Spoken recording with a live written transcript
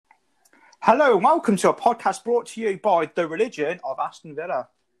Hello and welcome to a podcast brought to you by The Religion of Aston Villa.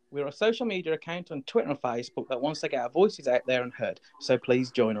 We're a social media account on Twitter and Facebook that wants to get our voices out there and heard, so please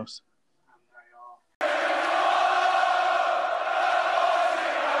join us.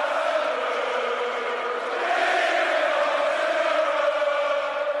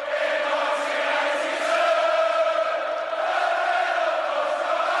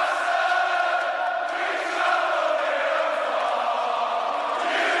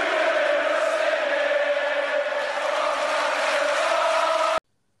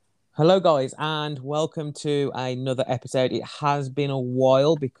 Hello guys and welcome to another episode. It has been a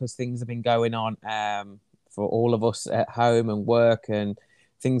while because things have been going on for all of us at home and work and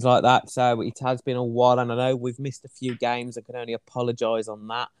things like that. So it has been a while and I know we've missed a few games. I can only apologise on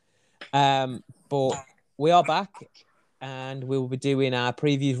that. But we are back and we will be doing our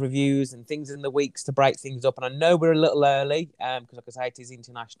previews, reviews and things in the weeks to break things up. And I know we're a little early because like I say, it is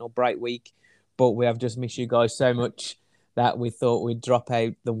International Break Week, but we have just missed you guys so much that we thought we'd drop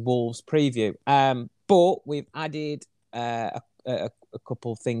out the Wolves preview. But we've added a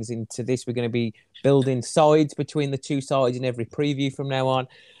couple of things into this. We're going to be building sides between the two sides in every preview from now on.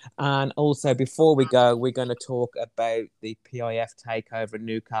 And also, before we go, we're going to talk about the PIF takeover in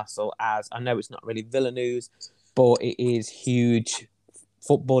Newcastle, as I know it's not really Villa news, but it is huge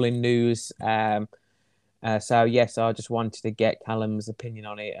footballing news. So, yes, I just wanted to get Callum's opinion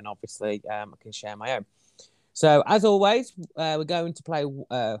on it, and obviously I can share my own. So, as always, we're going to play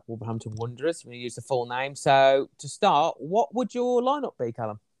Wolverhampton Wanderers. We're going to use the full name. So, to start, what would your lineup be,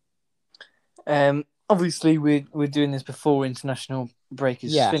 Callum? Obviously, we're doing this before international break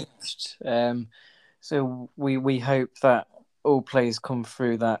is finished. So we hope that all players come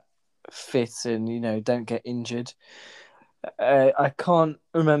through that fit and don't get injured. I can't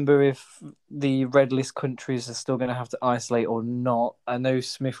remember if the red list countries are still going to have to isolate or not. I know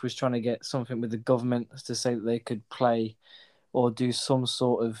Smith was trying to get something with the government to say that they could play or do some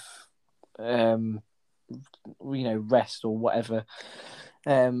sort of, rest or whatever.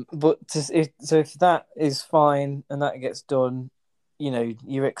 But if that is fine and that gets done,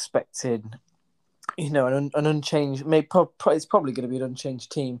 you're expecting, an unchanged. It's probably going to be an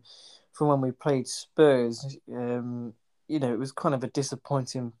unchanged team from when we played Spurs. It was kind of a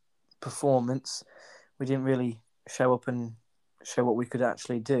disappointing performance. We didn't really show up and show what we could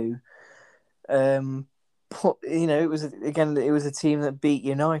actually do. But it was a team that beat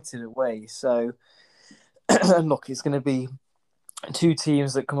United away. So, and look, it's going to be two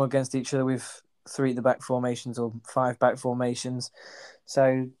teams that come against each other with 3 at the back formations or 5 back formations.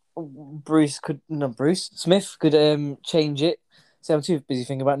 So Smith could change it. So I'm too busy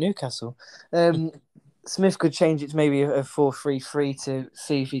thinking about Newcastle. Smith could change it to maybe a 4-3-3 to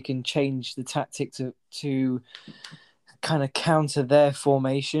see if he can change the tactic to kind of counter their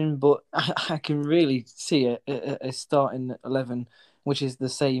formation. But I can really see a starting 11, which is the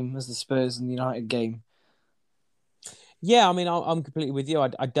same as the Spurs and United game. Yeah, I mean, I'm completely with you.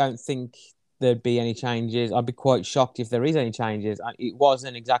 I don't think there'd be any changes. I'd be quite shocked if there is any changes. It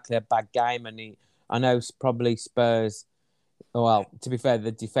wasn't exactly a bad game, and I know probably Spurs. Well, to be fair,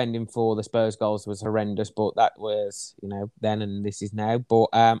 the defending for the Spurs goals was horrendous, but that was, then and this is now. But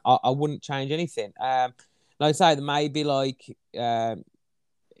I wouldn't change anything. Like I say, maybe maybe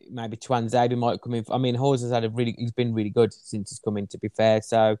Tuanzebe might come in. I mean, Hawes he's been really good since he's come in, to be fair.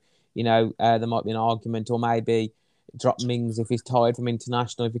 So, there might be an argument, or maybe drop Mings if he's tired from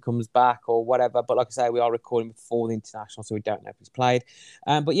international, if he comes back or whatever. But like I say, we are recording before the international, so we don't know if he's played.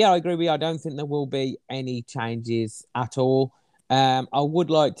 But yeah, I agree with you. I don't think there will be any changes at all. I would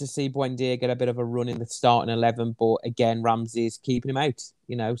like to see Buendia get a bit of a run in the starting 11, but again, Ramsey's keeping him out.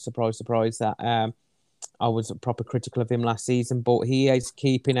 Surprise, surprise that I was proper critical of him last season, but he is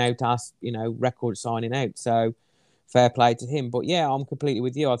keeping out us, record signing out. So fair play to him. But yeah, I'm completely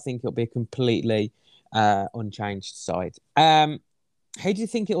with you. I think it'll be a completely unchanged side. How do you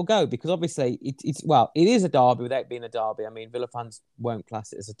think it'll go? Because obviously it is a derby without being a derby. I mean, Villa fans won't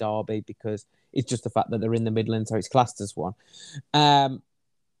class it as a derby because it's just the fact that they're in the Midlands, so it's classed as one.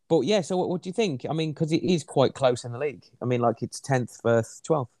 But yeah, so what do you think? I mean, because it is quite close in the league. I mean, it's 10th versus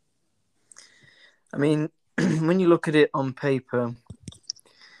 12th. I mean, when you look at it on paper,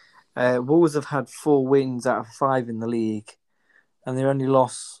 Wolves have had 4 wins out of 5 in the league, and their only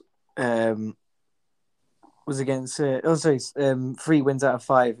loss was against 3 wins out of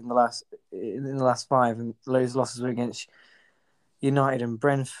 5 in the last 5, and those losses were against United and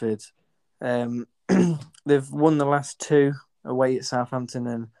Brentford. They've won the last 2 away at Southampton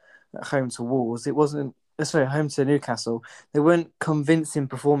and at home to Wolves. Home to Newcastle. They weren't convincing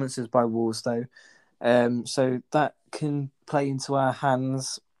performances by Wolves though, so that can play into our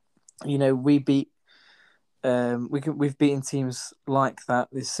hands we beat we've beaten teams like that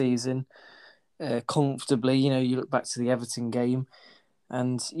this season comfortably. You look back to the Everton game,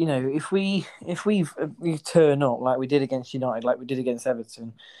 and if we turn up like we did against United, like we did against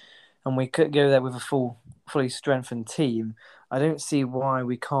Everton, and we could go there with a fully strengthened team, I don't see why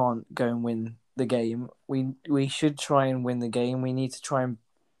we can't go and win the game. We should try and win the game. We need to try and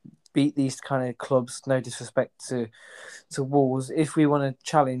beat these kind of clubs. No disrespect to Wolves. If we want to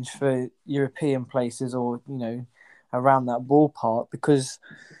challenge for European places or around that ballpark, because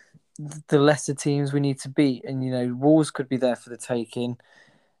the lesser teams we need to beat, and Wolves could be there for the taking.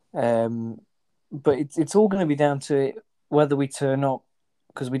 But it's all going to be down to whether we turn up,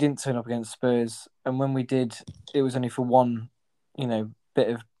 because we didn't turn up against Spurs, and when we did, it was only for one, bit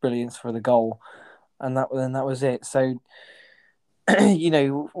of brilliance for the goal, and that was it. So,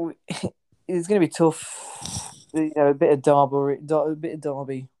 it's going to be tough. A bit of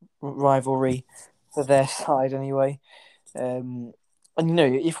derby rivalry for their side anyway. And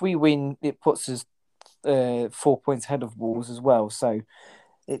if we win, it puts us 4 points ahead of Wolves as well. So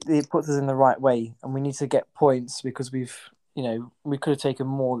it puts us in the right way, and we need to get points because we could have taken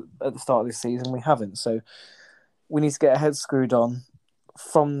more at the start of this season. We haven't, so we need to get our heads screwed on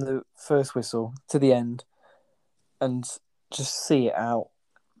from the first whistle to the end, and just see it out.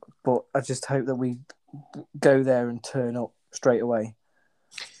 But I just hope that we go there and turn up straight away.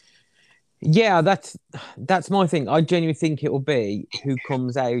 Yeah, that's my thing. I genuinely think it will be who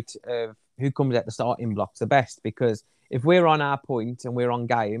comes out the starting blocks the best, because if we're on our point and we're on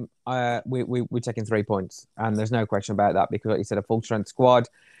game, we're taking 3 points, and there's no question about that, because like you said, a full strength squad,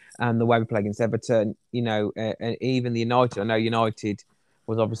 and the way we play against Everton, and even the United. I know United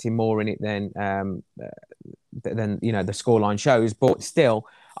was obviously more in it than the scoreline shows, but still,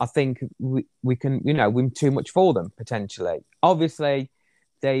 I think we can win too much for them potentially. Obviously,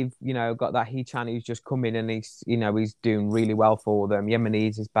 they've got that Hee-chan who's just come in, and he's doing really well for them.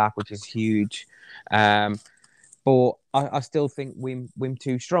 Yemenis is back, which is huge. But I still think we're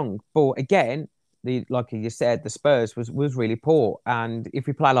too strong. But again, like you said, the Spurs was really poor, and if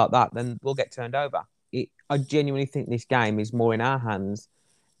we play like that, then we'll get turned over. I genuinely think this game is more in our hands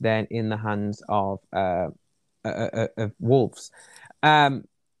than in the hands of Wolves.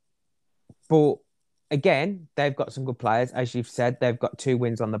 But again, they've got some good players, as you've said. They've got 2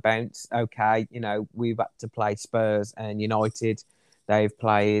 wins on the bounce. Okay, we've had to play Spurs and United. They've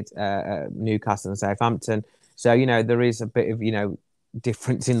played Newcastle and Southampton. So, there is a bit of,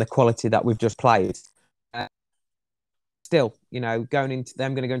 difference in the quality that we've just played. Still, going to go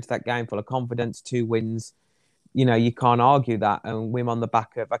into that game full of confidence, 2 wins. You can't argue that. And we're on the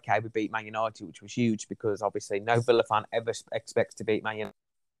back of, okay, we beat Man United, which was huge, because obviously no Villa fan ever expects to beat Man United.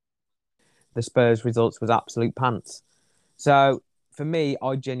 The Spurs results was absolute pants. So for me,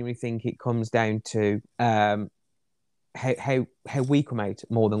 I genuinely think it comes down to how we come out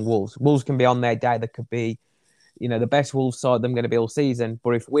more than Wolves. Wolves can be on their day. There could be, the best Wolves side them going to be all season.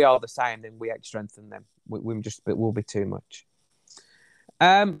 But if we are the same, then we outstrengthen them. We'll be too much.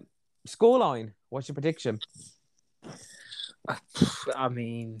 Scoreline. What's your prediction? I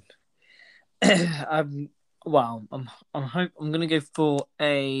mean, I'm going to go for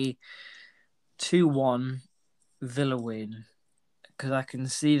a 2-1 Villa win, because I can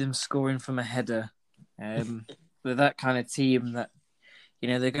see them scoring from a header. With that kind of team that,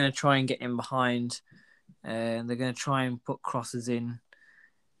 they're going to try and get in behind, and they're going to try and put crosses in,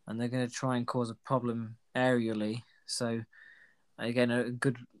 and they're going to try and cause a problem aerially. So, again, a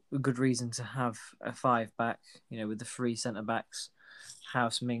good reason to have a 5 back, with the 3 centre backs,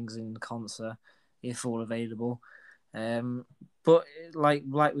 House, Mings, and Konsa, if all available. But like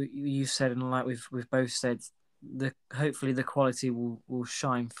you said, and like we've both said, hopefully the quality will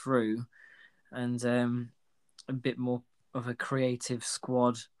shine through, and a bit more of a creative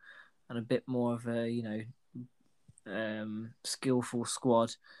squad, and a bit more of a skillful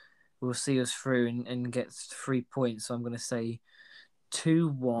squad will see us through and get 3 points. So I'm going to say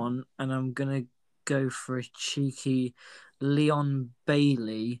 2-1, and I'm going to go for a cheeky Leon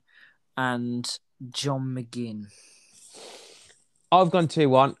Bailey and John McGinn. I've gone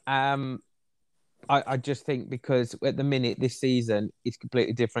 2-1. I just think because at the minute this season is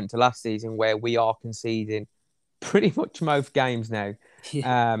completely different to last season, where we are conceding pretty much most games now.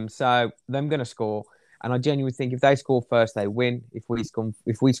 Yeah. So they're going to score, and I genuinely think if they score first, they win. If we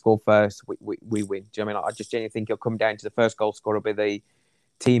score first, we win. Do you know what I mean? I just genuinely think it'll come down to the first goal scorer will be the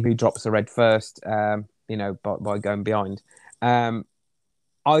team who drops the red first. By going behind.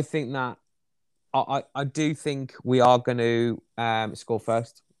 I think that. I do think we are going to score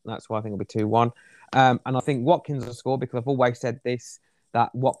first. That's why I think it'll be 2-1. And I think Watkins will score, because I've always said this,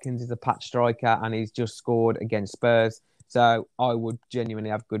 that Watkins is a patch striker and he's just scored against Spurs. So I would genuinely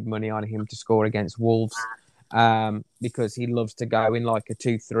have good money on him to score against Wolves because he loves to go in like a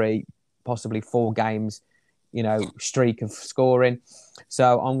 2-3, possibly 4 games, streak of scoring.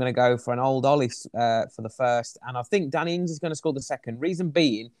 So I'm going to go for an old Ollie for the first. And I think Danny Ings is going to score the second. Reason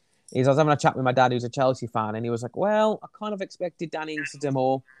being is I was having a chat with my dad, who's a Chelsea fan, and he was like, well, I kind of expected Danny Ings to do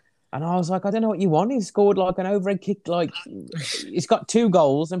more. And I was like, I don't know what you want. He scored like an overhead kick. Like, he's got 2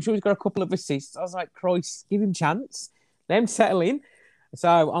 goals. I'm sure he's got a couple of assists. I was like, Christ, give him a chance. Let him settle in.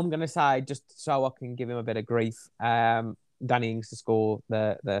 So I'm going to say, just so I can give him a bit of grief, Danny Ings to score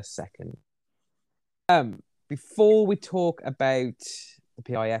the second. Before we talk about the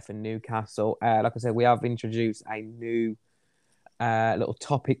PIF and Newcastle, like I said, we have introduced a new little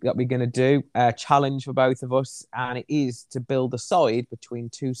topic that we're going to do, a challenge for both of us, and it is to build a side between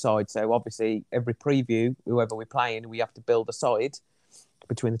 2 sides. So obviously, every preview, whoever we're playing, we have to build a side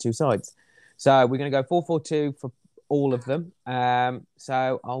between the 2 sides. So we're going to go 4-4-2 for all of them.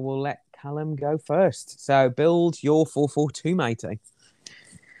 So I will let Callum go first. So build your 4-4-2, matey.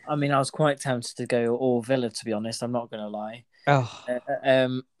 I mean, I was quite tempted to go all Villa, to be honest. I'm not going to lie. Oh.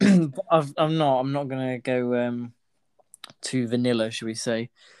 I'm not going to go too vanilla, should we say.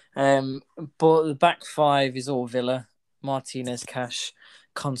 But the back 5 is all Villa. Martinez, Cash,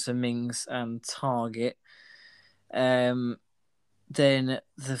 Konsa, Mings and Target. Then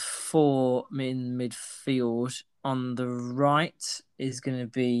the 4 in midfield on the right is going to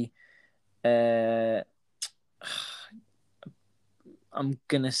be... I'm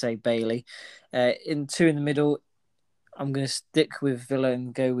going to say Bailey. In 2 in the middle, I'm going to stick with Villa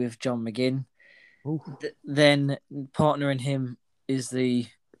and go with John McGinn. Then partnering him is the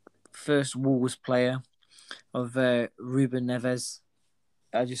first Wolves player of Ruben Neves.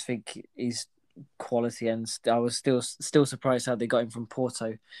 I just think he's quality, and I was still surprised how they got him from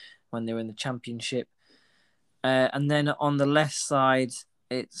Porto when they were in the Championship. And then on the left side,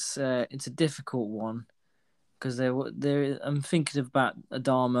 it's a difficult one because I'm thinking about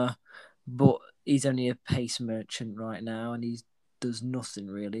Adama, but he's only a pace merchant right now, and he does nothing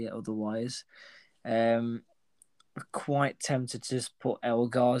really otherwise. Quite tempted to just put El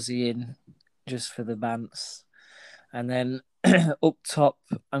Ghazi in just for the bants. And then up top,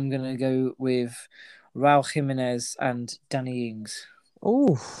 I'm going to go with Raul Jimenez and Danny Ings.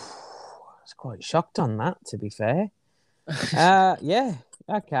 Oh, I was quite shocked on that, to be fair. Yeah,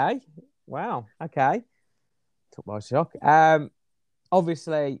 okay. Wow, okay. Took my shock.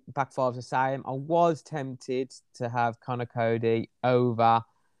 Obviously, back 5's the same. I was tempted to have Connor Cody over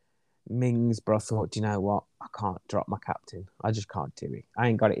Mings, but I thought, you know what? I can't drop my captain. I just can't do it. I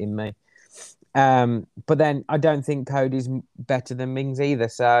ain't got it in me. But then I don't think Cody's better than Mings either.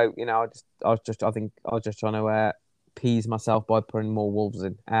 So, I think I was just trying to appease myself by putting more Wolves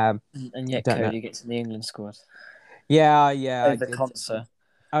in. And yet Cody gets in the England squad. Yeah.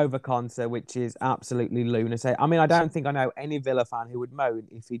 Over Konsa, which is absolutely lunacy. I mean, I don't think I know any Villa fan who would moan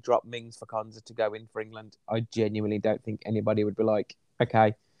if he dropped Mings for Konsa to go in for England. I genuinely don't think anybody would be like,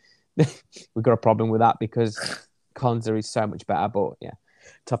 okay, we've got a problem with that because Konsa is so much better. But yeah,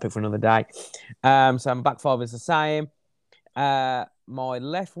 topic for another day. So my back 5 is the same. My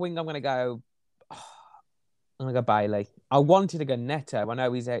left wing, I'm going to go Bailey. I wanted to go Neto. I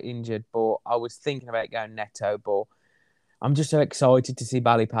know he's out injured, but I was thinking about going Neto, but I'm just so excited to see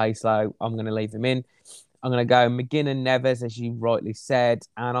Bally Paislow. I'm going to leave him in. I'm going to go McGinn and Neves, as you rightly said.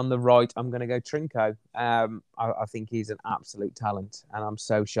 And on the right, I'm going to go Trinco. I think he's an absolute talent. And I'm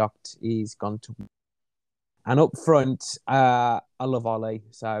so shocked he's gone to... And up front, I love Ollie.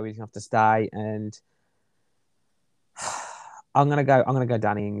 So he's going to have to stay. And I'm going to go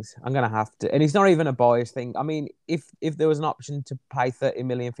Danny Ings. I'm going to have to. And it's not even a bias thing. I mean, if there was an option to pay 30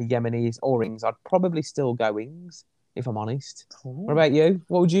 million for Yemenis or Ings, I'd probably still go Ings, if I'm honest. What about you?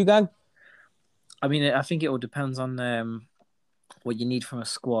 What would you go? I mean, I think it all depends on what you need from a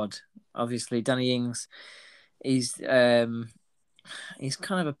squad. Obviously, Danny Ings, he's kind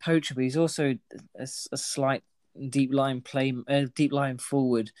of a poacher, but he's also a slight deep line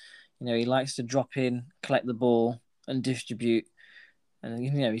forward. He likes to drop in, collect the ball, and distribute. And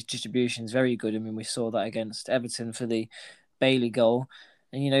his distribution is very good. I mean, we saw that against Everton for the Bailey goal.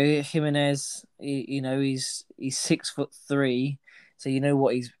 And Jimenez, he's 6'3". So you know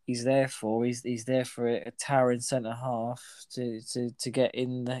what he's there for. He's there for a towering centre half to get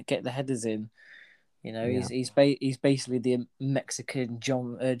the headers in. Yeah. He's basically the Mexican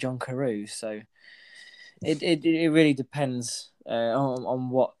John Carew. So it really depends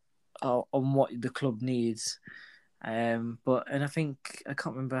on what the club needs. And I think I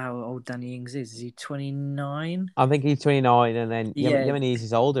can't remember how old Danny Ings is. Is he 29? I think he's 29, and then Yemeni's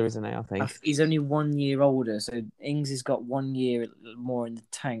is older, isn't he? I think he's only 1 year older, so Ings has got 1 year more in the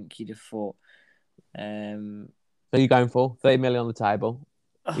tank. You'd have thought. So you're going for 30 million on the table?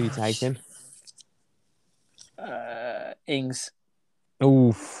 Who are you taking? Ings.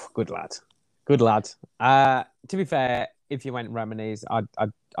 Oof, good lad. To be fair, if you went Remini's, I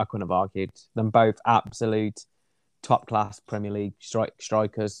couldn't have argued them both. Absolute top class Premier League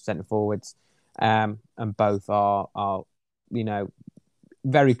strikers, centre forwards, and both are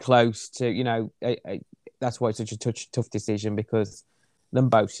very close to that's why it's such a tough decision, because them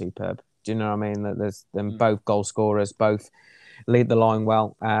both superb. Do you know what I mean? There's them both goal scorers, both lead the line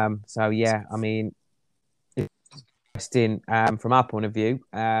well. So yeah, I mean, interesting from our point of view.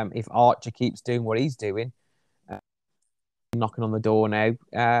 If Archer keeps doing what he's doing, knocking on the door now,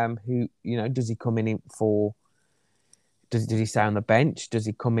 who does he come in for? Does he stay on the bench? Does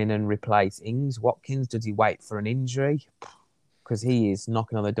he come in and replace Ings, Watkins? Does he wait for an injury? Because he is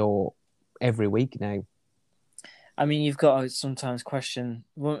knocking on the door every week now. I mean, you've got to sometimes question,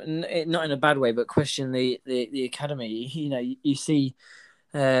 well, not in a bad way, but question the academy. You see,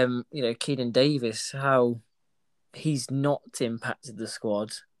 Keenan Davis, how he's not impacted the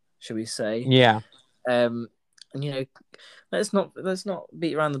squad, shall we say? Yeah. And let's not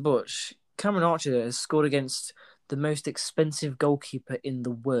beat around the bush. Cameron Archer has scored against the most expensive goalkeeper in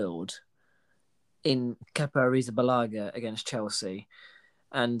the world, in Kepa Arrizabalaga against Chelsea.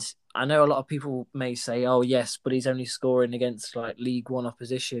 And I know a lot of people may say, "Oh yes, but he's only scoring against like League One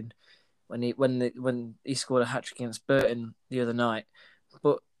opposition." When he scored a hat-trick against Burton the other night,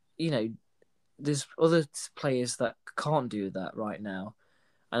 but there's other players that can't do that right now,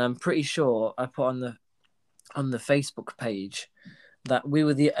 and I'm pretty sure I put on the Facebook page that we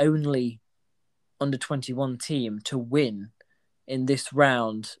were the only under-21 team to win in this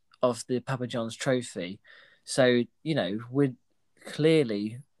round of the Papa John's Trophy. So, we're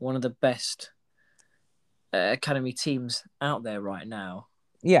clearly one of the best academy teams out there right now.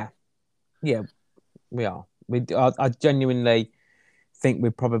 Yeah, we are. I genuinely think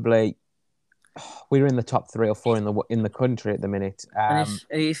we're in the top 3 or 4 in the country at the minute. And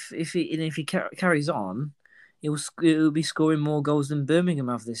if he carries on, he'll be scoring more goals than Birmingham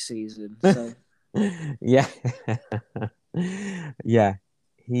have this season. So. Yeah, yeah,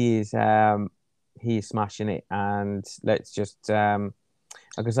 he is smashing it, and let's just like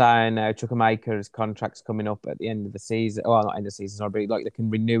I say, I know Chukwuemeka's contract's coming up at the end of the season. Well, not end of the season, sorry, but they can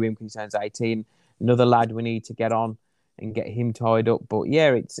renew him because he turns 18. Another lad we need to get on and get him tied up. But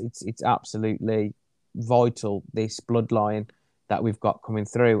yeah, it's absolutely vital, this bloodline that we've got coming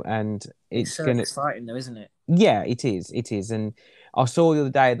through, and it's so exciting though, isn't it? Yeah, it is, and I saw the other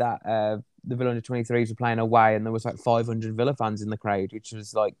day that the Villa under-23s were playing away, and there was like 500 Villa fans in the crowd, which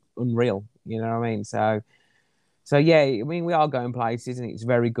was like unreal. You know what I mean? So yeah, I mean, we are going places, and it's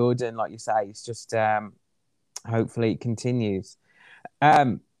very good. And like you say, it's just hopefully it continues.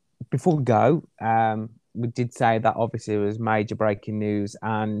 Before we go, we did say that obviously it was major breaking news,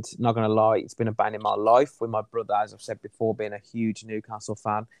 and not going to lie, it's been a bane in my life with my brother, as I've said before, being a huge Newcastle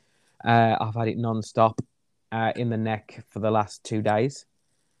fan. I've had it non-stop in the neck for the last 2 days.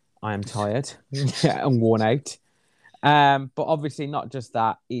 I am tired and worn out. But obviously not just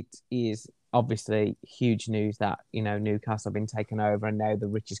that, it is obviously huge news that, Newcastle have been taken over and now the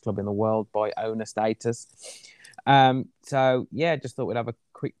richest club in the world by owner status. So yeah, just thought we'd have a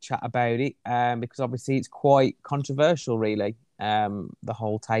quick chat about it, because obviously it's quite controversial, really. The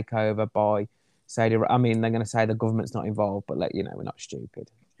whole takeover by Saudi. I mean, they're going to say the government's not involved, but we're not stupid.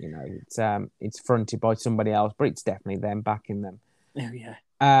 It's fronted by somebody else, but it's definitely them backing them. Oh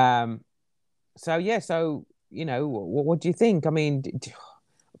yeah. So what do you think? I mean,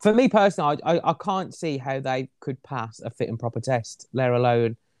 for me personally, I can't see how they could pass a fit and proper test, let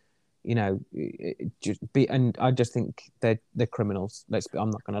alone, and I just think they're criminals. I'm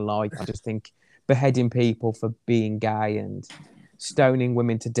not going to lie. I just think beheading people for being gay and stoning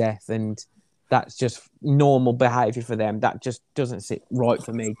women to death, and that's just normal behaviour for them. That just doesn't sit right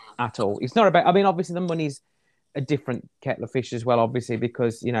for me at all. It's not about, I mean, obviously the money's a different kettle of fish as well, obviously,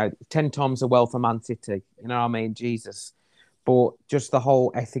 because, 10 times the wealth of Man City, you know what I mean? Jesus. But just the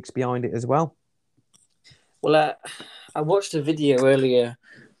whole ethics behind it as well. Well, I watched a video earlier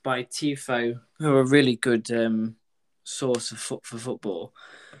by Tifo, who are a really good source for football.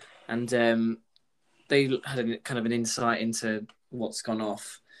 And they had a kind of an insight into what's gone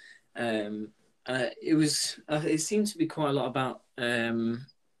off. It seemed to be quite a lot about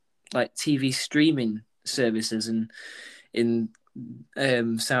like TV streaming services, and in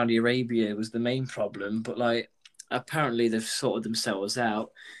Saudi Arabia was the main problem. But like apparently they've sorted themselves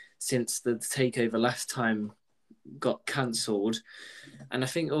out since the takeover last time got cancelled. And I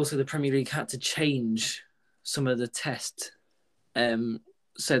think also the Premier League had to change some of the tests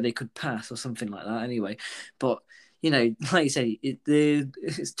so they could pass or something like that anyway. But, like you say,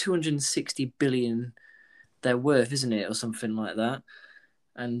 it's 260 billion they're worth, isn't it? Or something like that.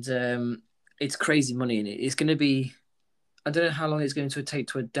 And it's crazy money in it. It's going to be... I don't know how long it's going to take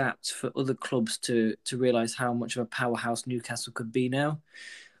to adapt for other clubs to realise how much of a powerhouse Newcastle could be now.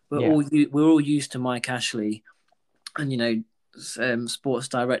 We're all used to Mike Ashley and,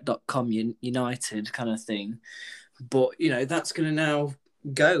 sportsdirect.com United kind of thing. But, that's going to now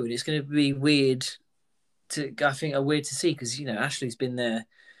go, and it's going to be weird to see because, Ashley's been there,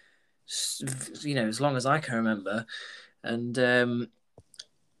 as long as I can remember. And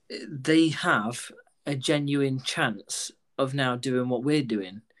they have a genuine chance of now doing what we're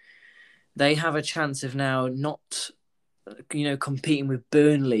doing. They have a chance of now not, competing with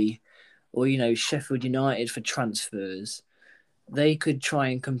Burnley or, Sheffield United for transfers. They could try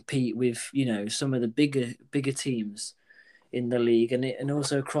and compete with, some of the bigger teams in the league and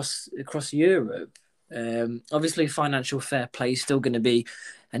also across Europe. Obviously, financial fair play is still going to be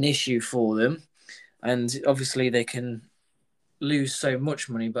an issue for them. And obviously they can lose so much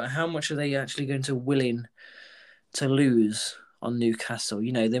money, but how much are they actually going to willing to lose on Newcastle?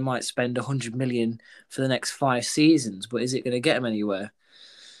 They might spend 100 million for the next 5 seasons, but is it going to get them anywhere?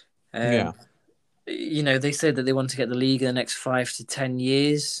 They said that they want to get the league in the next 5 to 10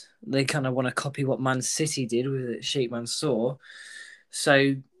 years. They kind of want to copy what Man City did with Sheikh Mansour.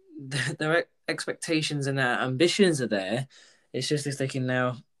 So their expectations and their ambitions are there. It's just if they can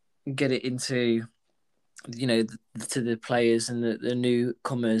now get it into, to the players and the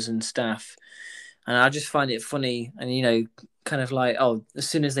newcomers and staff. And I just find it funny and, kind of like, as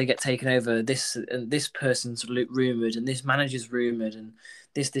soon as they get taken over, this person's rumoured and this manager's rumoured and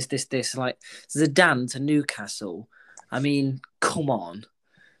this. Like, Zidane to Newcastle. I mean, come on.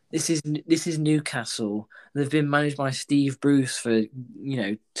 This is Newcastle. They've been managed by Steve Bruce for,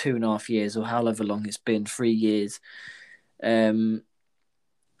 2.5 years or however long it's been, 3 years.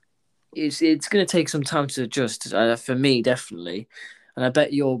 It's going to take some time to adjust, for me, definitely. And I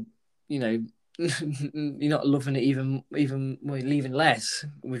bet you're not loving it even leaving less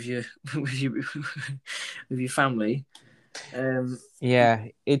with your family.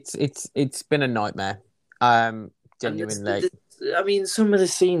 It's been a nightmare. Genuinely. I mean, some of the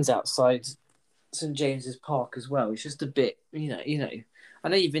scenes outside St James's Park as well. It's just a bit, I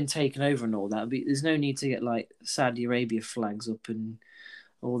know you've been taken over and all that, but there's no need to get like Saudi Arabia flags up and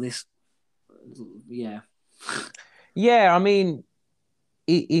all this. Yeah. I mean,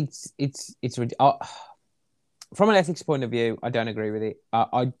 it's from an ethics point of view, I don't agree with it.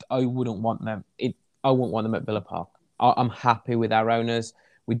 I wouldn't want them. I wouldn't want them at Villa Park. I'm happy with our owners.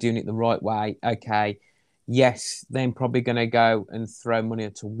 We're doing it the right way. Okay. Yes, they're probably going to go and throw money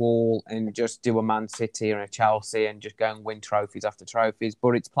at a wall and just do a Man City or a Chelsea and just go and win trophies after trophies,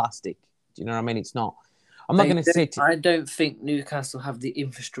 but it's plastic. Do you know what I mean? It's not. I'm not going to sit. I don't think Newcastle have the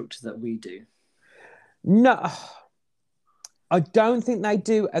infrastructure that we do. No, I don't think they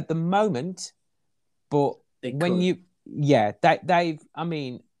do at the moment, but I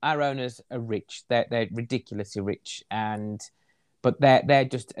mean, our owners are rich. They're ridiculously rich but they're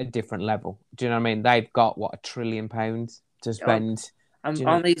just a different level. Do you know what I mean? They've got £1 trillion to spend.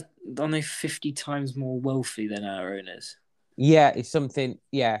 Aren't they 50 times more wealthy than our owners? Yeah, it's something.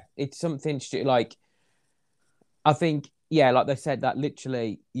 Yeah, it's something like. I think, like they said, that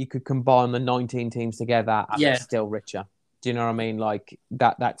literally you could combine the 19 teams together and they're still richer. Do you know what I mean? Like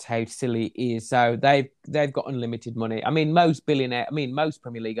that's how silly it is. So they've got unlimited money. I mean, most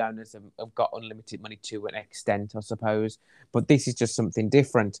Premier League owners have got unlimited money to an extent, I suppose. But this is just something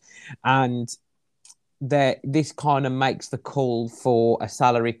different. And this kind of makes the call for a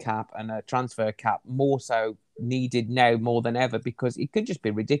salary cap and a transfer cap more so needed now more than ever because it could just be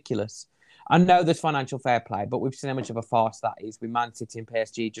ridiculous. I know there's financial fair play, but we've seen how much of a farce that is with Man City and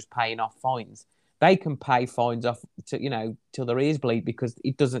PSG just paying off fines. They can pay fines off to, till their ears bleed because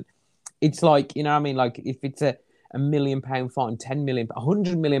it doesn't. It's like, I mean, like if it's a £1 million fine, 10 million,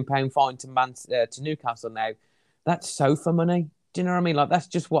 £100 million fine to Newcastle now, that's sofa money. Do you know what I mean? Like that's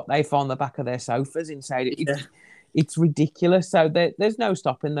just what they find on the back of their sofas inside. It's ridiculous. So there's no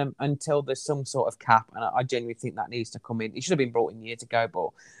stopping them until there's some sort of cap, and I genuinely think that needs to come in. It should have been brought in years ago, but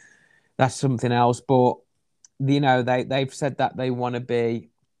that's something else. But they've said that they want to be.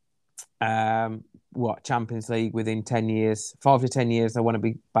 Champions League within 10 years, 5 to 10 years, they want to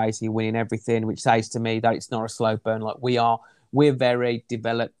be basically winning everything, which says to me that it's not a slow burn like we are. We're very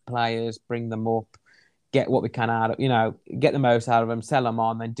developed players, bring them up, get what we can out of, get the most out of them, sell them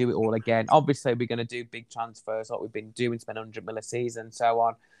on, then do it all again. Obviously, we're going to do big transfers like we've been doing, spend 100 mil a season and so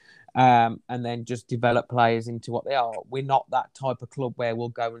on, and then just develop players into what they are. We're not that type of club where we'll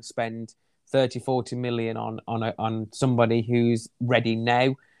go and spend 30, 40 million on somebody who's ready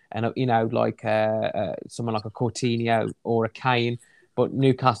now, and like someone like a Coutinho or a Kane. But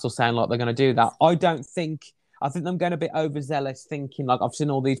Newcastle sound like they're going to do that. I think I'm going a bit overzealous, thinking like I've seen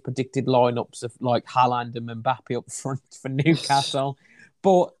all these predicted lineups of like Haaland and Mbappe up front for Newcastle.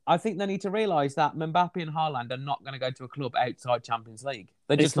 But I think they need to realise that Mbappe and Haaland are not going to go to a club outside Champions League.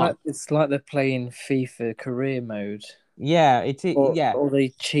 They're just not. It's like they're playing FIFA career mode. Yeah, Or they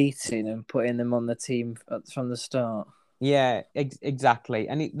cheating and putting them on the team from the start. Yeah, exactly.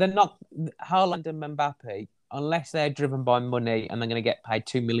 And they're not Haaland and Mbappe, unless they're driven by money and they're going to get paid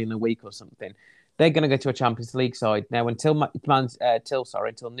 2 million a week or something. They're going to go to a Champions League side now. Until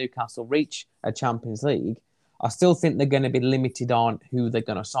Newcastle reach a Champions League, I still think they're going to be limited on who they're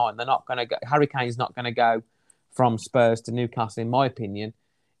going to sign. They're not going to go. Harry Kane's not going to go from Spurs to Newcastle, in my opinion,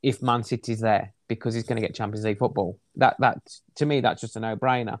 if Man City's there, because he's going to get Champions League football. That to me, that's just a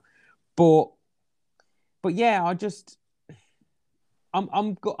no-brainer. But yeah,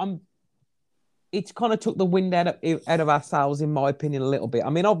 I'm. It's kind of took the wind out of ourselves, in my opinion, a little bit. I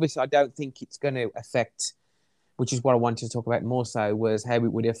mean, obviously, I don't think it's going to affect, which is what I wanted to talk about more so, was how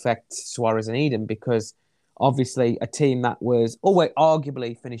it would affect Suarez and Eden, because obviously a team that was always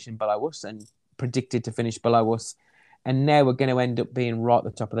arguably finishing below us and predicted to finish below us, and now we're going to end up being right at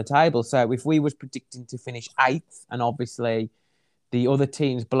the top of the table. So if we was predicting to finish 8th, and obviously the other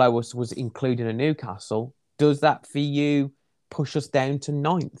teams below us was including a Newcastle, does that for you push us down to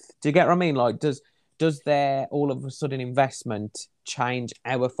 9th? Do you get what I mean? Like, does their all of a sudden investment change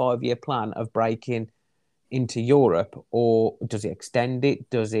our 5-year plan of breaking into Europe, or does it extend it?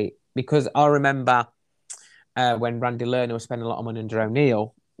 Because I remember when Randy Lerner was spending a lot of money under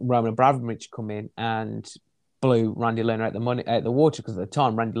O'Neill, Roman Abramovich come in and blew Randy Lerner out the water, because at the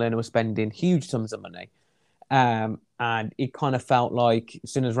time Randy Lerner was spending huge sums of money. And it kind of felt like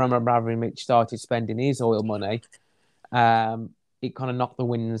as soon as Roman Abramovich started spending his oil money, it kind of knocked the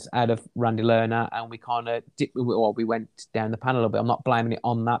winds out of Randy Lerner, and we kind of we went down the pan a little bit. I'm not blaming it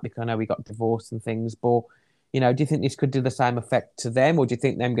on that, because I know we got divorced and things, but do you think this could do the same effect to them, or do you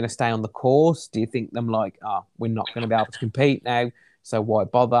think them going to stay on the course? Do you think them like, we're not going to be able to compete now, so why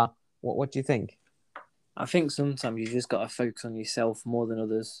bother? What do you think? I think sometimes you just got to focus on yourself more than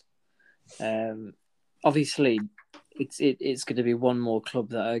others. Obviously, it's going to be one more club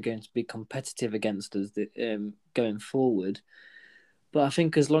that are going to be competitive against us going forward. But I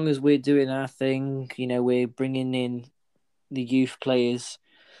think as long as we're doing our thing, we're bringing in the youth players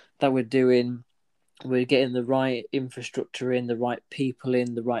that we're doing, we're getting the right infrastructure in, the right people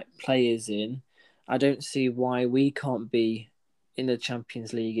in, the right players in, I don't see why we can't be in the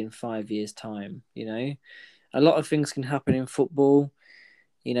Champions League in 5 years' time. A lot of things can happen in football.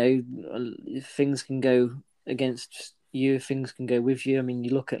 Things can go against you, things can go with you. I mean,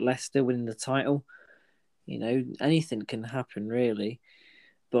 you look at Leicester winning the title. Anything can happen, really.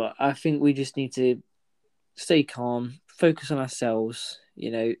 But I think we just need to stay calm, focus on ourselves.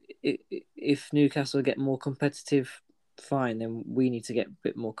 If Newcastle get more competitive, fine, then we need to get a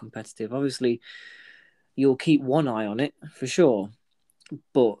bit more competitive. Obviously, you'll keep one eye on it, for sure.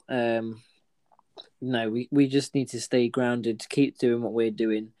 But, no, we just need to stay grounded, keep doing what we're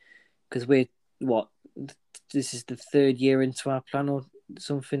doing. Because this is the 3rd year into our plan or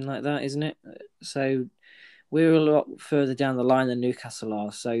something like that, isn't it? So we're a lot further down the line than Newcastle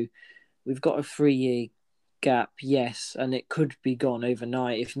are. So we've got a 3-year gap, yes, and it could be gone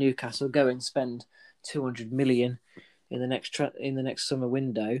overnight if Newcastle go and spend 200 million in the next summer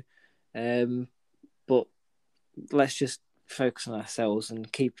window. But let's just focus on ourselves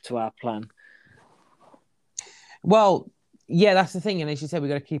and keep to our plan. Well, yeah, that's the thing. And as you said, we've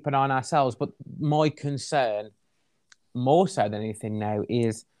got to keep an eye on ourselves. But my concern, more so than anything now,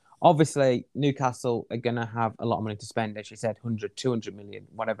 is obviously Newcastle are going to have a lot of money to spend, as you said, 100, 200 million,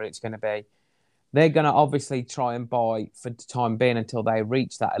 whatever it's going to be. They're going to obviously try and buy, for the time being, until they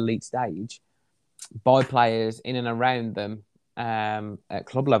reach that elite stage, buy players in and around them at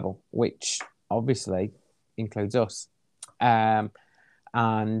club level, which obviously includes us. And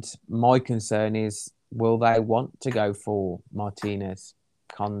my concern is, will they want to go for Martinez,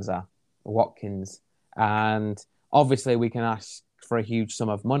 Konza, Watkins? And obviously we can ask for a huge sum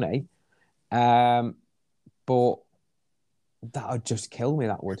of money, but that would just kill me,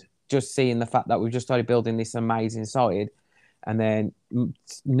 that would. Just seeing the fact that we've just started building this amazing side, and then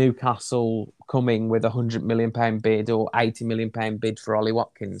Newcastle coming with £100 million bid or £80 million bid for Ollie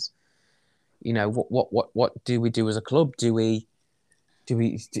Watkins. You know, what do we do as a club? Does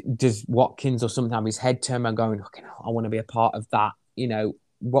Watkins or something have his head turned and going, okay, I want to be a part of that? You know,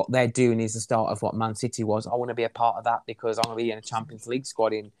 what they're doing is the start of what Man City was. I want to be a part of that because I'm going to be in a Champions League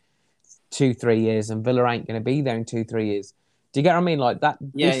squad in 2-3 years, and Villa ain't going to be there in 2-3 years. Do you get what I mean? Like that.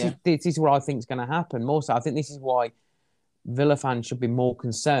 This is what I think is going to happen. More so, I think this is why Villa fans should be more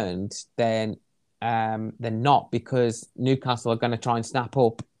concerned than not, because Newcastle are going to try and snap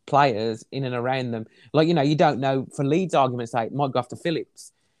up players in and around them. Like, you know, you don't know, for Leeds' argument's sake, might go after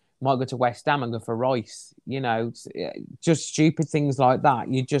Phillips, might go to West Ham and go for Rice. You know, just stupid things like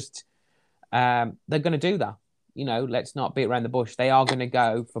that. You just they're going to do that. You know, let's not beat around the bush. They are going to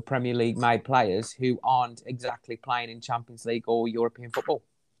go for Premier League made players who aren't exactly playing in Champions League or European football.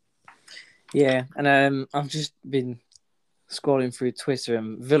 Yeah, and I've just been scrolling through Twitter,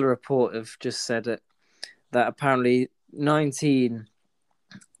 and Villa Report have just said that apparently 19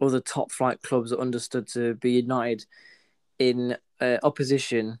 other top flight clubs are understood to be united in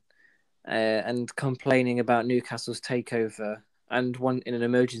opposition and complaining about Newcastle's takeover, and one in an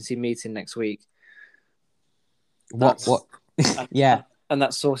emergency meeting next week. What? Yeah. And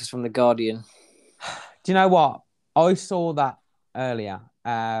that source is from The Guardian. Do you know what? I saw that earlier,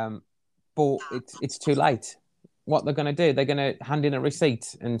 but it's too late. What they're going to do, they're going to hand in a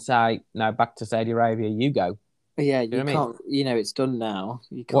receipt and say, no, back to Saudi Arabia, you go. Yeah, you can't, you know, it's done now.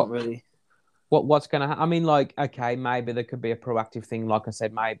 You can't really... What's going to happen? I mean, like, okay, maybe there could be a proactive thing. Like I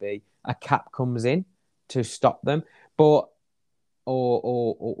said, maybe a cap comes in to stop them. But,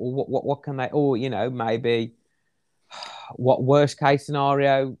 or what can they, or, you know, maybe... What worst case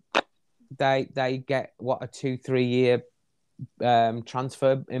scenario? They get a 2-3 year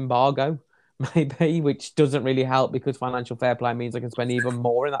transfer embargo, maybe, which doesn't really help because financial fair play means I can spend even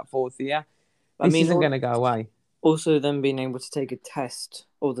more in that fourth year. This isn't going to go away. Also, them being able to take a test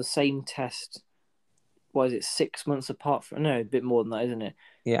or the same test. What is it? 6 months apart from? No, a bit more than that, isn't it?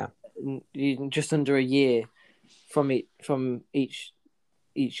 Yeah, just under a year from each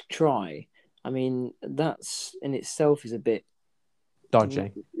try. I mean, that's in itself is a bit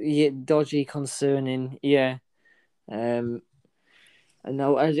dodgy. Yeah, dodgy, concerning. Yeah. And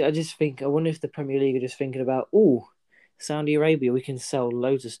now I just think, I wonder if the Premier League are just thinking about, Saudi Arabia, we can sell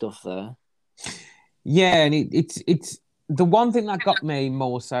loads of stuff there. Yeah, and it's the one thing that got me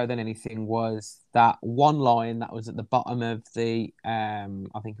more so than anything was that one line that was at the bottom of the I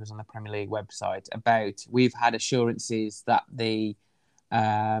think it was on the Premier League website about we've had assurances that the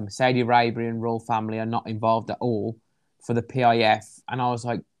Saudi Arabian royal family are not involved at all for the PIF, and I was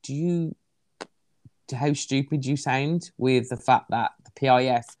like, how stupid you sound with the fact that the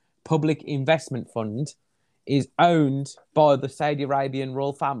PIF, Public Investment Fund, is owned by the Saudi Arabian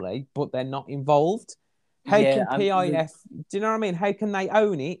royal family, but they're not involved. How can PIF? Do you know what I mean? How can they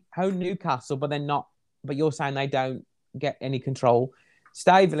own Newcastle, but they're not? But you're saying they don't get any control.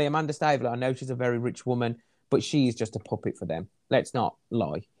 Amanda Staveley, I know she's a very rich woman, but she's just a puppet for them. Let's not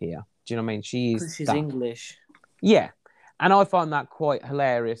lie here. Do you know what I mean? She's English. Yeah. And I find that quite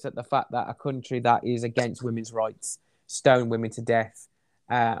hilarious, that the fact that a country that is against women's rights, stone women to death,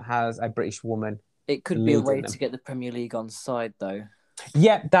 has a British woman. It could be a way to get the Premier League on side, though.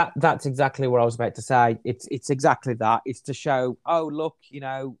 Yeah, that's exactly what I was about to say. It's exactly that. It's to show, look,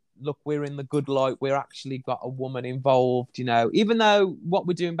 we're in the good light. We're actually got a woman involved, even though what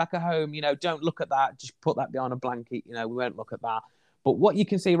we're doing back at home, don't look at that. Just put that behind a blanket. We won't look at that. But what you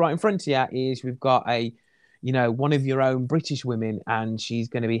can see right in front of you is we've got one of your own British women, and she's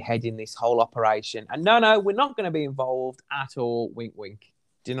going to be heading this whole operation. And no, we're not going to be involved at all. Wink, wink.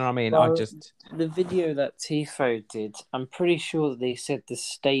 Do you know what I mean? Well, the video that Tifo did, I'm pretty sure that they said the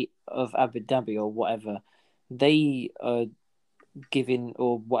state of Abu Dhabi or whatever, they are giving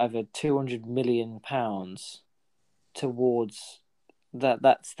or whatever £200 million towards that.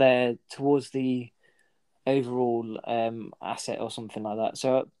 That's their towards the overall asset or something like that.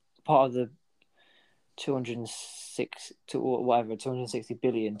 So part of the 260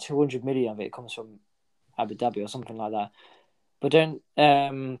 billion, 200 million of it comes from Abu Dhabi or something like that. But don't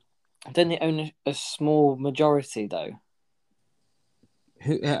they own a small majority though?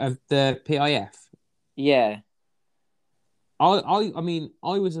 Of the PIF? Yeah. I mean,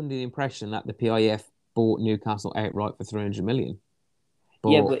 I was under the impression that the PIF bought Newcastle outright for 300 million.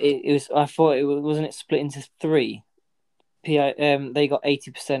 But it was. I thought it wasn't it split into three. They got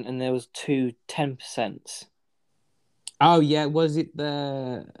 80% and there was 10%. Oh yeah, was it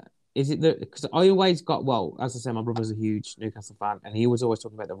the? Is it the? Because I always got as I said, my brother's a huge Newcastle fan, and he was always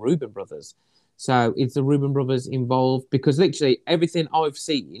talking about the Reuben brothers. So is the Reuben brothers involved? Because literally everything I've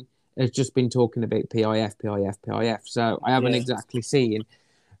seen has just been talking about PIF. So I haven't exactly seen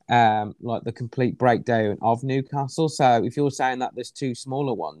like the complete breakdown of Newcastle. So if you're saying that there's two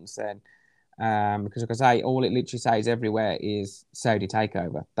smaller ones, then because like I say, all it literally says everywhere is Saudi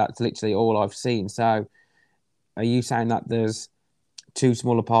takeover. That's literally all I've seen. So are you saying that there's two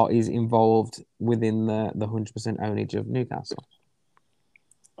smaller parties involved within the 100% ownage of Newcastle?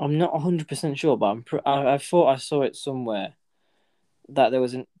 I'm not 100% sure, but I thought I saw it somewhere that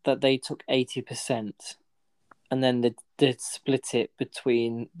that they took 80% and then they'd split it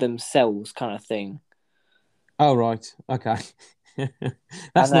between themselves, kind of thing. Oh right, okay.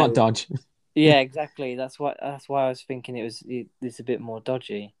 That's not dodge. Yeah, exactly. That's why I was thinking it's a bit more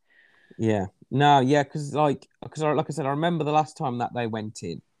dodgy. Yeah. No, yeah, because like I said, I remember the last time that they went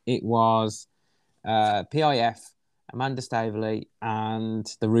in, it was PIF, Amanda Staveley, and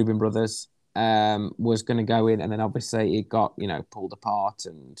the Reuben brothers was going to go in, and then obviously it got pulled apart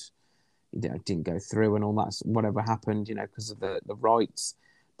and didn't go through and all that whatever happened because of the rights.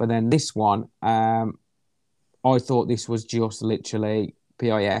 But then this one, I thought this was just literally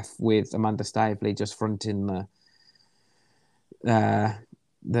PIF with Amanda Staveley just fronting the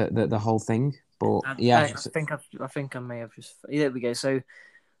whole thing. But yeah, I think I may have just. There we go. So,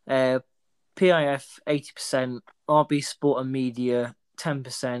 PIF 80%, RB Sport and Media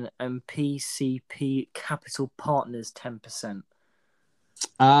 10%, and PCP Capital Partners 10%.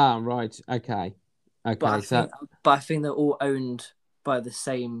 Ah, right. Okay. But I think they're all owned by the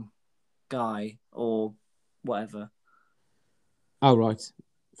same guy or whatever. Oh, right.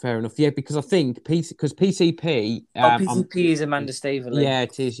 Fair enough. Yeah, because I think PCP. PCP is Amanda Staveley. Yeah,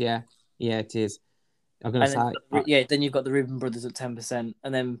 it is. Yeah, it is. I'm gonna say. Then you've got the Reuben brothers at 10%,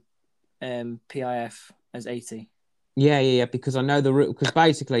 and then PIF as 80%. Yeah. Because I know because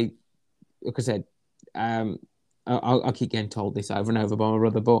basically, like I said, I keep getting told this over and over by my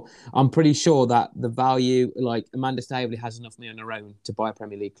brother, but I'm pretty sure that the value, like Amanda Staveley has enough money on her own to buy a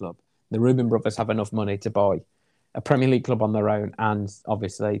Premier League club. The Reuben brothers have enough money to buy a Premier League club on their own, and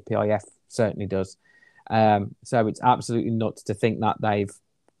obviously PIF certainly does. So it's absolutely nuts to think that they've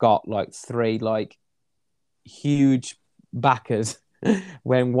got like three like huge backers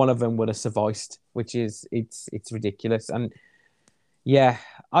when one of them would have sufficed, which is it's ridiculous. And yeah,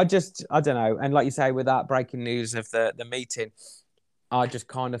 I don't know. And like you say, with that breaking news of the meeting, I just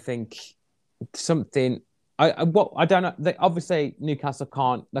kind of think something. I don't know. Obviously Newcastle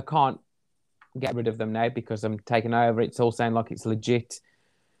can't get rid of them now because I'm taking over. It's all saying like it's legit,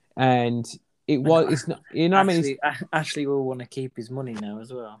 and it's not. You know, Ashley, what I mean, Ashley will want to keep his money now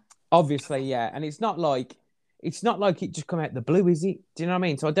as well. Obviously, yeah, and it's not like it just come out the blue, is it? Do you know what I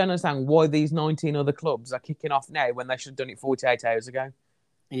mean? So I don't understand why these 19 other clubs are kicking off now when they should have done it 48 hours ago.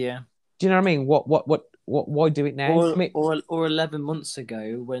 Yeah. Do you know what I mean? What? Why do it now? Or 11 months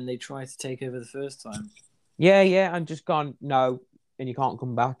ago when they tried to take over the first time. Yeah, and just gone no. And you can't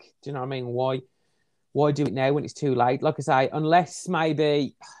come back. Do you know what I mean? Why do it now when it's too late? Like I say, unless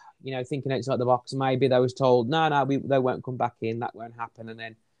maybe, thinking outside the box, maybe they was told, no, they won't come back in, that won't happen, and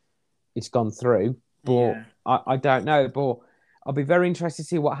then it's gone through. But yeah. I don't know. But I'll be very interested to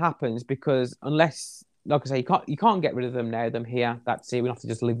see what happens because unless, like I say, you can't get rid of them now. Them here, that's it. We have to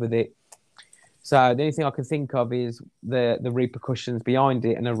just live with it. So the only thing I can think of is the repercussions behind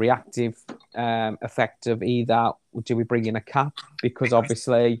it and a reactive effect of either do we bring in a cap because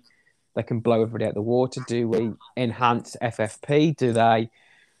obviously they can blow everybody out the water. Do we enhance FFP? Do they?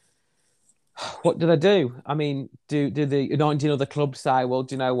 What do they do? I mean, do the 19 other clubs say, well,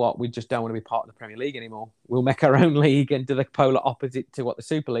 do you know what? We just don't want to be part of the Premier League anymore. We'll make our own league and do the polar opposite to what the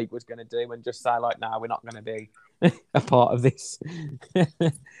Super League was going to do and just say like, no, we're not going to be a part of this.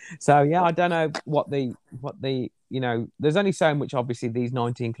 So yeah, I don't know what the there's only so much obviously these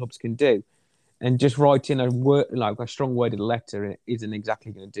 19 clubs can do, and just writing a word like a strong worded letter isn't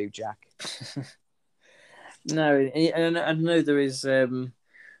exactly going to do jack. No, and I know there is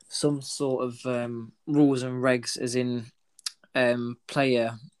some sort of rules and regs, as in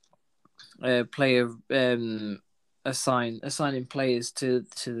player assigning players to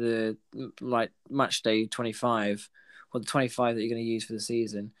the like match day 25 or the 25 that you're going to use for the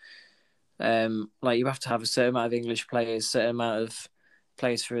season. Like you have to have a certain amount of English players, certain amount of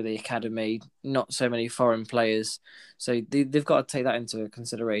players through the academy, not so many foreign players. So they've got to take that into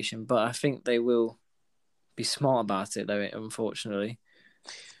consideration. But I think they will be smart about it, though. Unfortunately.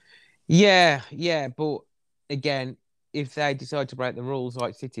 Yeah, but again, if they decide to break the rules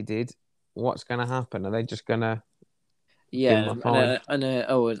like City did, what's going to happen? Are they just going to? Yeah,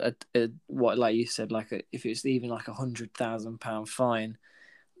 what like you said, like if it's even like £100,000 fine,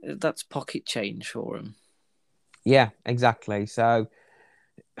 that's pocket change for them. Yeah, exactly. So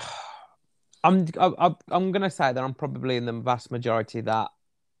I'm going to say that I'm probably in the vast majority that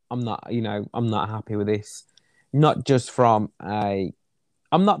I'm not happy with this. Not just from a,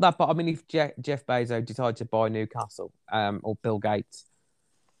 I'm not that, but I mean, if Jeff Bezos decides to buy Newcastle, or Bill Gates,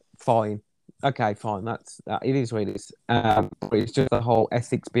 fine, okay, fine. It is what it is. But it's just the whole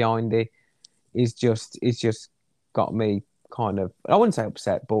ethics behind it. It's just got me kind of, I wouldn't say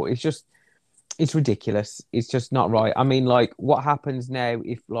upset, but it's ridiculous. It's just not right. I mean, like, what happens now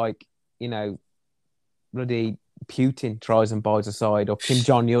if, like, bloody Putin tries and buys a side, or Kim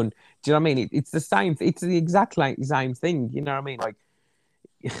Jong Un? Do you know what I mean? It's the same. It's the exact same thing. You know what I mean? Like,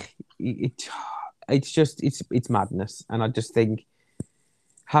 it's madness, and I just think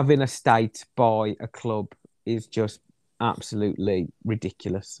having a state buy a club is just absolutely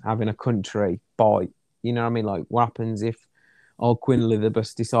ridiculous. Having a country buy, you know what I mean? Like, what happens if old Queen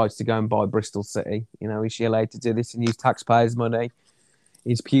Elizabeth decides to go and buy Bristol City? Is she allowed to do this and use taxpayers' money?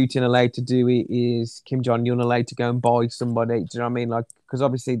 Is Putin allowed to do it? Is Kim Jong Un allowed to go and buy somebody? Do you know what I mean? Like, because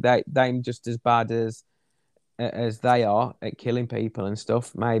obviously they're just as bad as they are at killing people and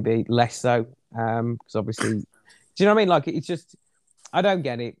stuff. Maybe less so, because obviously, do you know what I mean? Like, it's just, I don't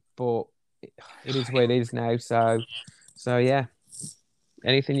get it, but it is what it is now. So yeah.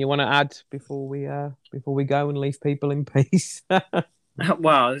 Anything you want to add before we go and leave people in peace? Well,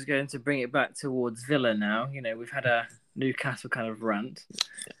 I was going to bring it back towards Villa now. We've had a Newcastle kind of rant,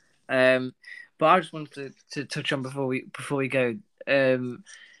 but I just wanted to touch on before we go, the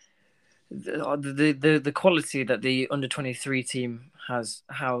quality that the under-23 team has,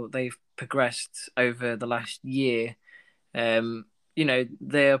 how they've progressed over the last year.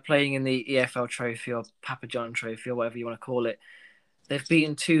 They're playing in the EFL Trophy or Papa John Trophy or whatever you want to call it. They've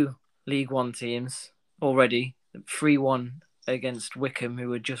beaten 2 League One teams already, 3-1 against Wickham, who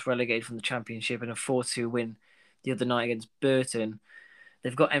were just relegated from the Championship, and a 4-2 win the other night against Burton.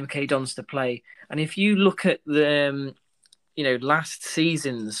 They've got MK Dons to play. And if you look at the, last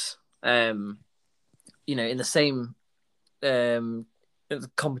season's, in the same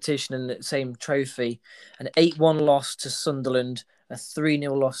competition and the same trophy, an 8-1 loss to Sunderland, a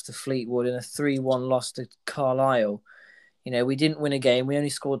 3-0 loss to Fleetwood, and a 3-1 loss to Carlisle. We didn't win a game. We only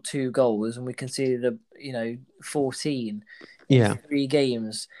scored 2 goals, and we conceded 14 in 3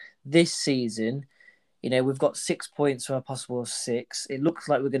 games. This season, we've got 6 points from a possible 6. It looks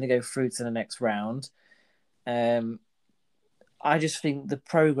like we're going to go through to the next round. I just think the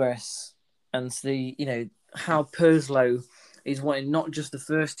progress and the how Purslow is wanting not just the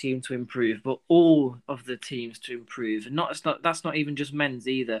first team to improve, but all of the teams to improve, and that's not even just men's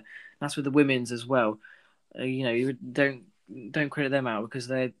either. That's with the women's as well. You don't credit them out, because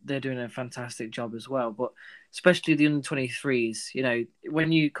they're doing a fantastic job as well. But especially the under-23s,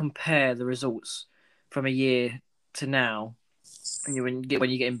 when you compare the results from a year to now, and when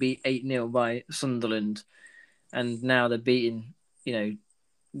you're getting beat 8-0 by Sunderland, and now they're beating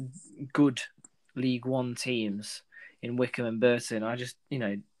good League One teams in Wickham and Burton, I just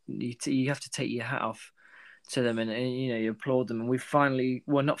you have to take your hat off to them, and you applaud them. And we've finally,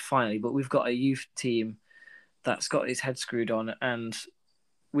 well, not finally, but we've got a youth team that's got his head screwed on, and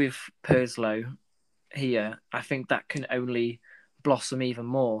with Purslow here, I think that can only blossom even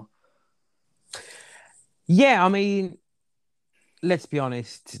more. Yeah, I mean, let's be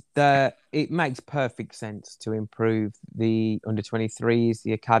honest, it makes perfect sense to improve the under-23s,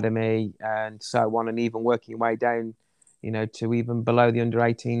 the academy, and so on, and even working your way down, to even below the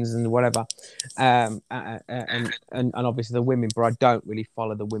under-18s and whatever. And obviously the women, but I don't really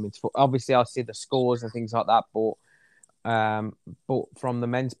follow the women's football. Obviously, I see the scores and things like that, but from the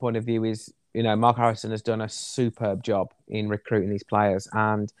men's point of view, is Mark Harrison has done a superb job in recruiting these players,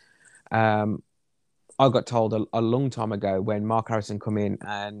 and I got told a long time ago when Mark Harrison come in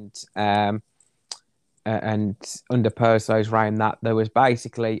and under Purslo's reign, that there was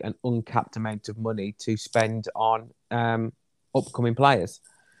basically an uncapped amount of money to spend on upcoming players,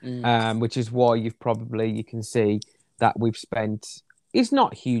 which is why you can see that we've spent, it's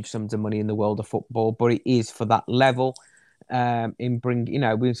not huge sums of money in the world of football, but it is for that level.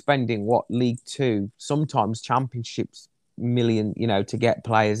 We're spending League Two, sometimes Championships million, to get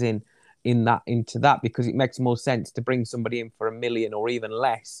players into that, because it makes more sense to bring somebody in for $1 million or even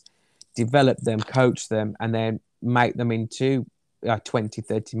less, develop them, coach them, and then make them into a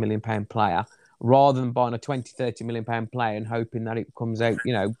 20-30 million pound player, rather than buying a 20-30 million pound player and hoping that it comes out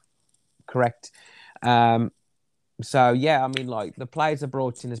correct. So yeah, I mean, like, the players are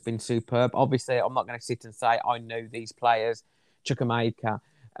brought in has been superb. Obviously, I'm not going to sit and say I know these players, Chukwuemeka,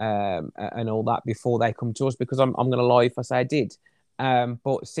 and all that before they come to us, because I'm going to lie if I say I did.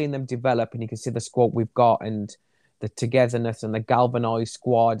 But seeing them develop, and you can see the squad we've got, and the togetherness and the galvanised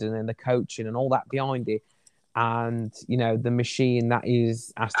squad, and then the coaching and all that behind it, and, you know, the machine that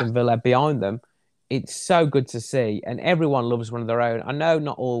is Aston Villa behind them. It's so good to see. And everyone loves one of their own. I know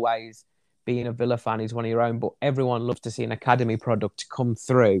not always being a Villa fan is one of your own, but everyone loves to see an academy product come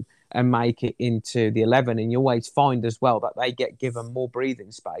through and make it into the 11. And you always find as well that they get given more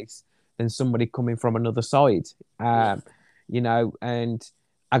breathing space than somebody coming from another side. You know, and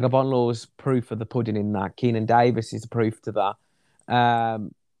Agabonlaw's proof of the pudding in that. Keenan Davis is proof to that.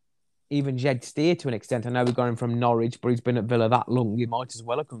 Even Jed Steer to an extent. I know we're going from Norwich, but he's been at Villa that long. He might as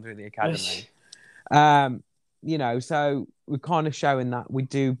well have come through the academy. You know, so we're kind of showing that we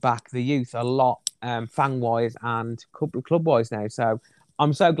do back the youth a lot, fan-wise and club-wise now. So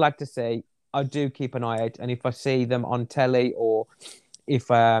I'm so glad to see. I do keep an eye out, and if I see them on telly or if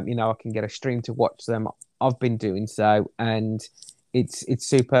you know, I can get a stream to watch them, I've been doing so, and it's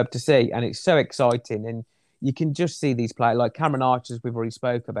superb to see, and it's so exciting. And you can just see these players like Cameron Archer, we've already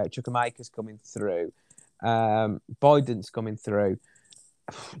spoke about. Chukwuemeka's coming through. Biden's coming through.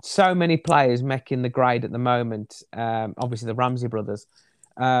 So many players making the grade at the moment. Obviously, the Ramsey brothers.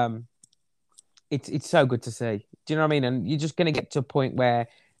 It's so good to see. Do you know what I mean? And you're just going to get to a point where,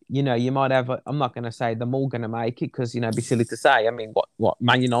 you know, you might have. I'm not going to say them all going to make it because, you know, it'd be silly to say. I mean, what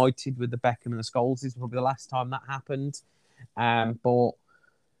Man United with the Beckham and the Scholes is probably the last time that happened. But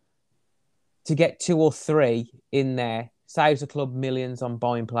to get 2 or 3 in there saves the club millions on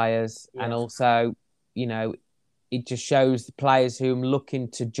buying players, and also, you know, it just shows the players who are looking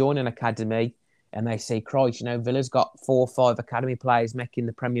to join an academy and they say, Christ, you know, Villa's got 4 or 5 academy players making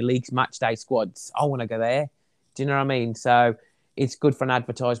the Premier League's match day squads. I want to go there. Do you know what I mean? So it's good for an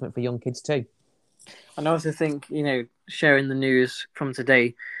advertisement for young kids too. And I also think, you know, sharing the news from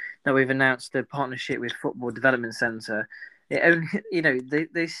today that we've announced a partnership with Football Development Centre, you know,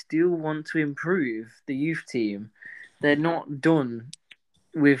 they still want to improve the youth team. They're not done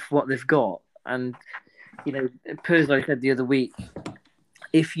with what they've got. And, you know, as I said the other week,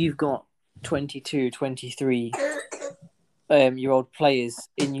 if you've got 22, 23 year old players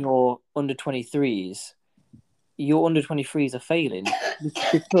in your under 23s, your under 23s are failing.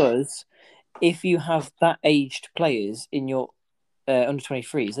 Because if you have that aged players in your under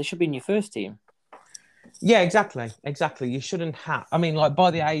 23s, they should be in your first team. Yeah, exactly. You shouldn't have. I mean, like,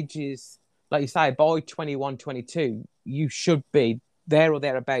 by the ages, like you say, by 21, 22, you should be there or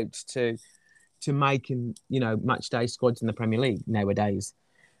thereabouts to making, you know, match day squads in the Premier League nowadays.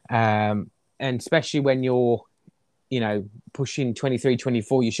 And especially when you're, you know, pushing 23,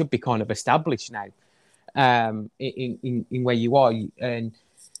 24, you should be kind of established now in where you are. And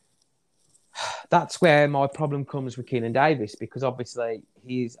that's where my problem comes with Keenan Davis, because obviously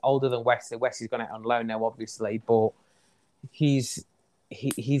he's older than Wesley. Wesley's gone out on loan now, obviously, but he's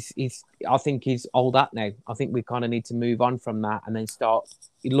I think he's old at now. I think we kind of need to move on from that and then start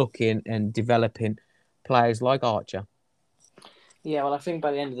looking and developing players like Archer. Yeah, well, I think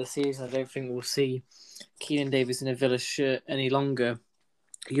by the end of the season, I don't think we'll see Keenan Davis in a Villa shirt any longer.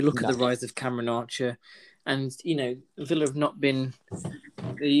 You look at the rise of Cameron Archer, and, you know, Villa have not been,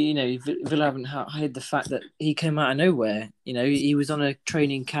 you know, Villa haven't hid the fact that he came out of nowhere. You know, he was on a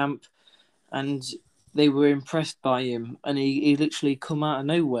training camp and they were impressed by him, and he literally come out of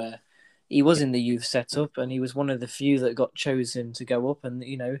nowhere. He was in the youth setup, and he was one of the few that got chosen to go up, and,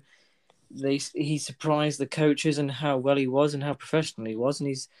 you know, he surprised the coaches and how well he was and how professional he was, and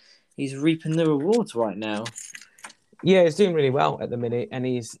he's reaping the rewards right now. Yeah, he's doing really well at the minute, and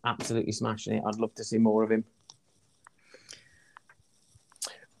he's absolutely smashing it. I'd love to see more of him.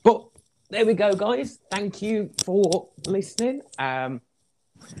 But there we go, guys. Thank you for listening. I'm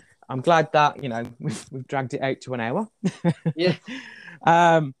glad that, you know, we've dragged it out to an hour. Yeah.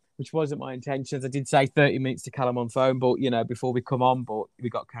 Which wasn't my intentions. I did say 30 minutes to Callum on phone, but, you know, before we come on, but we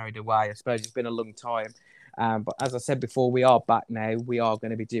got carried away. I suppose it's been a long time. But as I said before, we are back now. We are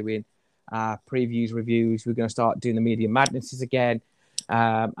going to be doing previews, reviews. We're going to start doing the Media Madnesses again,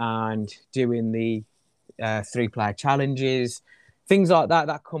 and doing the 3-player challenges. Things like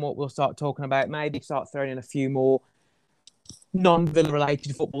that come up, we'll start talking about. Maybe start throwing in a few more non-Villa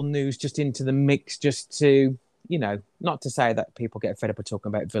related football news just into the mix, just to, you know, not to say that people get fed up of talking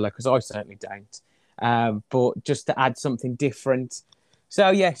about Villa, because I certainly don't, but just to add something different.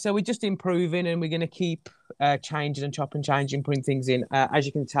 So, yeah, so we're just improving, and we're going to keep changing and chopping, changing, putting things in. As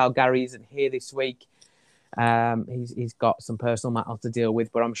you can tell, Gary isn't here this week. He's got some personal matters to deal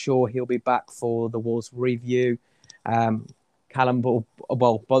with, but I'm sure he'll be back for the Wolves review. Callum,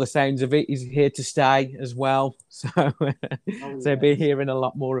 well, by the sounds of it, he's here to stay as well. So, so be hearing a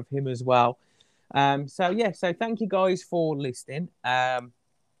lot more of him as well. So thank you guys for listening. I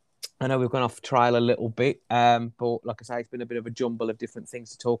know we've gone off trial a little bit, but like I say, it's been a bit of a jumble of different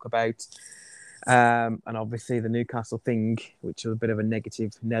things to talk about. And obviously the Newcastle thing, which was a bit of a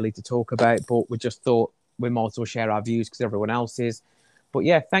negative Nelly to talk about, but we just thought we might as well share our views because everyone else is. But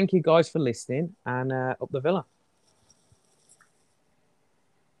yeah, thank you guys for listening, and up the Villa.